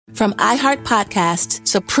From iHeart Podcasts,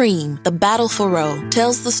 Supreme, The Battle for Roe,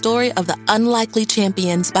 tells the story of the unlikely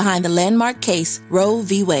champions behind the landmark case Roe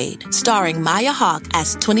v. Wade. Starring Maya Hawke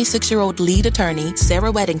as 26-year-old lead attorney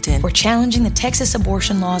Sarah Weddington. We're challenging the Texas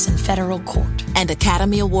abortion laws in federal court. And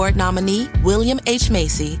Academy Award nominee William H.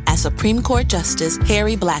 Macy as Supreme Court Justice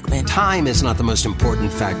Harry Blackmun. Time is not the most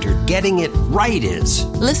important factor. Getting it right is.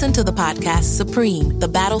 Listen to the podcast Supreme, The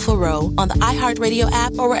Battle for Roe on the iHeartRadio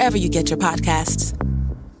app or wherever you get your podcasts.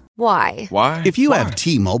 Why? If you have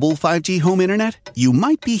T-Mobile 5G home internet, you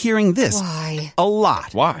might be hearing this Why? a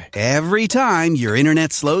lot. Why? Every time your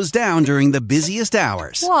internet slows down during the busiest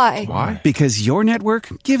hours. Why? Because your network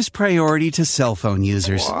gives priority to cell phone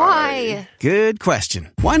users. Why? Good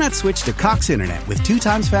question. Why not switch to Cox Internet with 2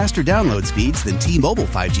 times faster download speeds than T-Mobile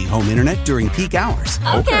 5G home internet during peak hours?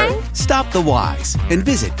 Okay. Stop the whys and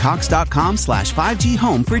visit cox.com/5G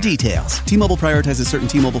home for details. T-Mobile prioritizes certain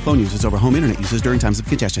T-Mobile phone users over home internet users during times of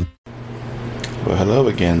congestion. Well, hello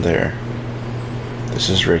again there. This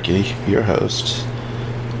is Ricky, your host.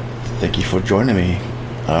 Thank you for joining me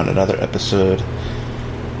on another episode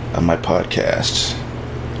of my podcast.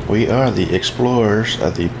 We are the explorers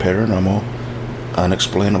of the paranormal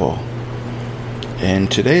unexplainable. And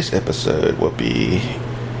today's episode will be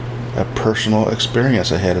a personal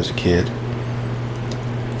experience I had as a kid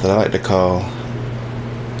that I like to call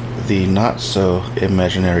the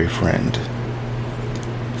not-so-imaginary friend.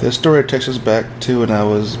 This story takes us back to when I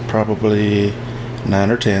was probably 9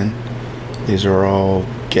 or 10. These are all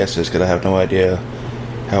guesses because I have no idea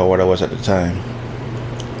how old I was at the time.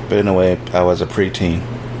 But anyway, I was a preteen.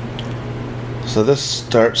 So this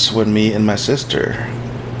starts when me and my sister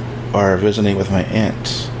are visiting with my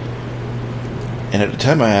aunt. And at the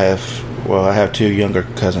time I have 2 younger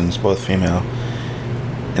cousins, both female.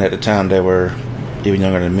 And at the time they were even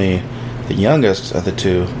younger than me. The youngest of the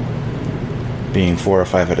 2, being 4 or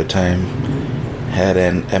 5 at a time, had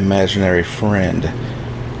an imaginary friend.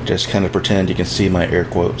 Just kind of pretend you can see my air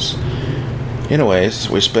quotes. Anyways,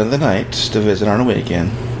 we spent the night to visit on a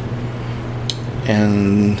weekend.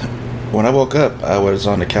 And when I woke up, I was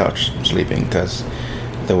on the couch sleeping because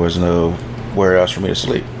there was nowhere else for me to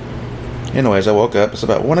sleep. Anyways, I woke up. It's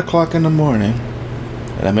about 1 o'clock in the morning.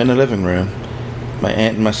 And I'm in the living room. My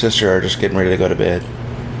aunt and my sister are just getting ready to go to bed.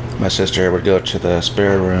 My sister would go to the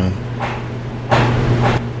spare room,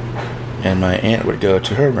 and my aunt would go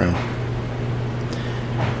to her room.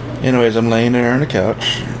 Anyways, I'm laying there on the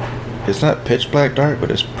couch. It's not pitch black dark,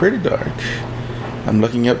 but it's pretty dark. I'm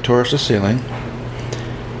looking up towards the ceiling,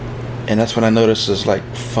 and that's when I notice this like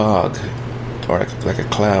fog, or like a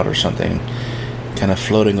cloud or something, kind of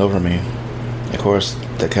floating over me. Of course,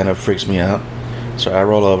 that kind of freaks me out. So I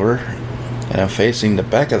roll over, and I'm facing the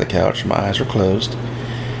back of the couch. My eyes are closed,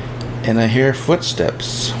 and I hear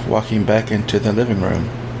footsteps walking back into the living room.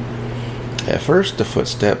 At first, the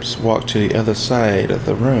footsteps walk to the other side of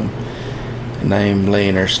the room, and I'm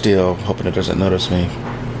laying there still, hoping it doesn't notice me.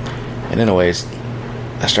 And anyways,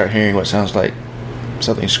 I start hearing what sounds like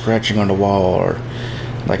something scratching on the wall, or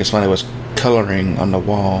like somebody was coloring on the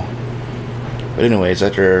wall. But anyways,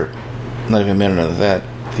 after not even a minute of that,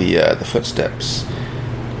 the footsteps,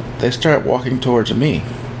 they start walking towards me.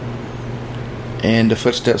 And the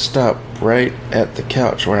footsteps stop right at the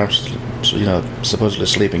couch where I'm, supposedly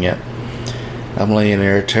sleeping at. I'm laying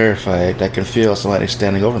there terrified. I can feel somebody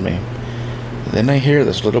standing over me. Then I hear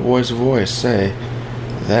this little boy's voice say,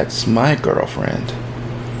 "That's my girlfriend."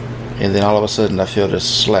 And then all of a sudden I feel this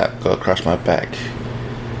slap go across my back.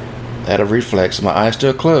 Out of reflex, my eyes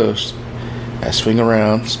still closed, I swing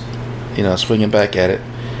around, swinging back at it,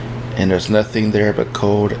 and there's nothing there but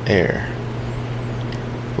cold air.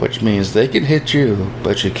 Which means they can hit you,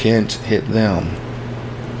 but you can't hit them.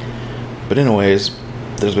 But anyways,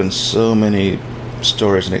 there's been so many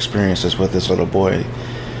stories and experiences with this little boy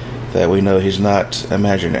that we know he's not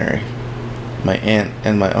imaginary. My aunt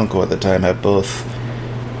and my uncle at the time have both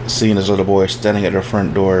seen this little boy standing at their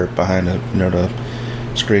front door behind the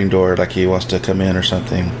screen door like he wants to come in or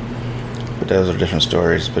something. But those are different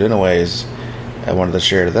stories. But anyways, I wanted to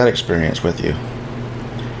share that experience with you.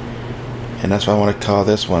 And that's why I want to call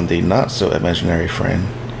this one the not-so-imaginary friend.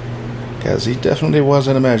 Because he definitely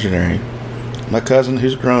wasn't imaginary. My cousin,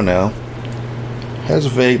 who's grown now, has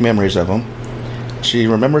vague memories of him. She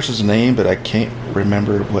remembers his name, but I can't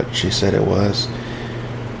remember what she said it was.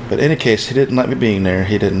 But in any case, he didn't like me being there.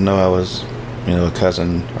 He didn't know I was, a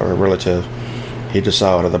cousin or a relative. He just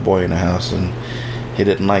saw another boy in the house, and he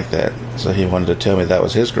didn't like that. So he wanted to tell me that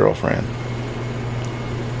was his girlfriend.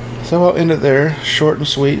 So I'll end it there. Short and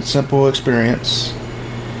sweet, simple experience.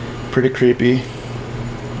 Pretty creepy.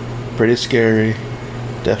 Pretty scary.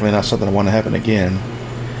 Definitely not something I want to happen again.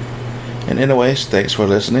 And anyways, thanks for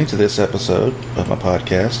listening to this episode of my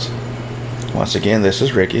podcast. Once again, this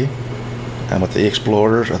is Ricky. I'm with the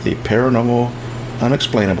Explorers of the Paranormal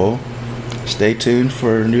Unexplainable. Stay tuned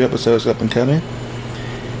for new episodes up and coming.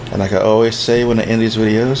 And like I always say when I end these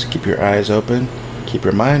videos, keep your eyes open, keep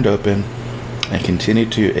your mind open, and continue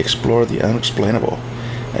to explore the unexplainable.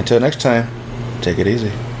 Until next time, take it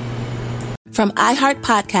easy. From iHeart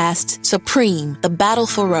Podcasts, Supreme, The Battle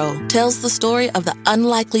for Roe, tells the story of the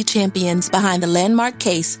unlikely champions behind the landmark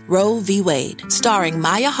case Roe v. Wade, starring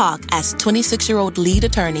Maya Hawke as 26-year-old lead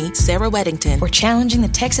attorney Sarah Weddington, for challenging the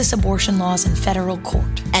Texas abortion laws in federal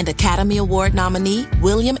court, and Academy Award nominee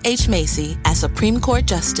William H. Macy as Supreme Court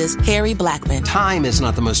Justice Harry Blackmun. Time is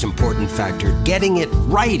not the most important factor. Getting it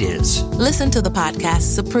right is. Listen to the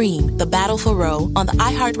podcast Supreme, The Battle for Roe on the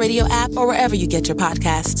iHeartRadio app or wherever you get your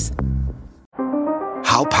podcasts.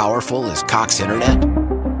 How powerful is Cox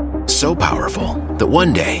Internet? So powerful that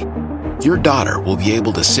one day, your daughter will be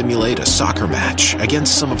able to simulate a soccer match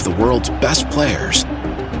against some of the world's best players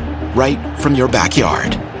right from your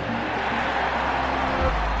backyard.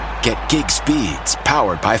 Get gig speeds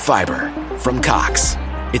powered by fiber from Cox.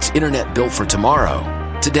 It's internet built for tomorrow,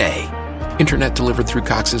 today. Internet delivered through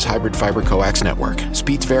Cox's hybrid fiber coax network.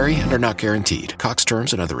 Speeds vary and are not guaranteed. Cox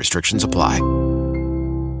terms and other restrictions apply.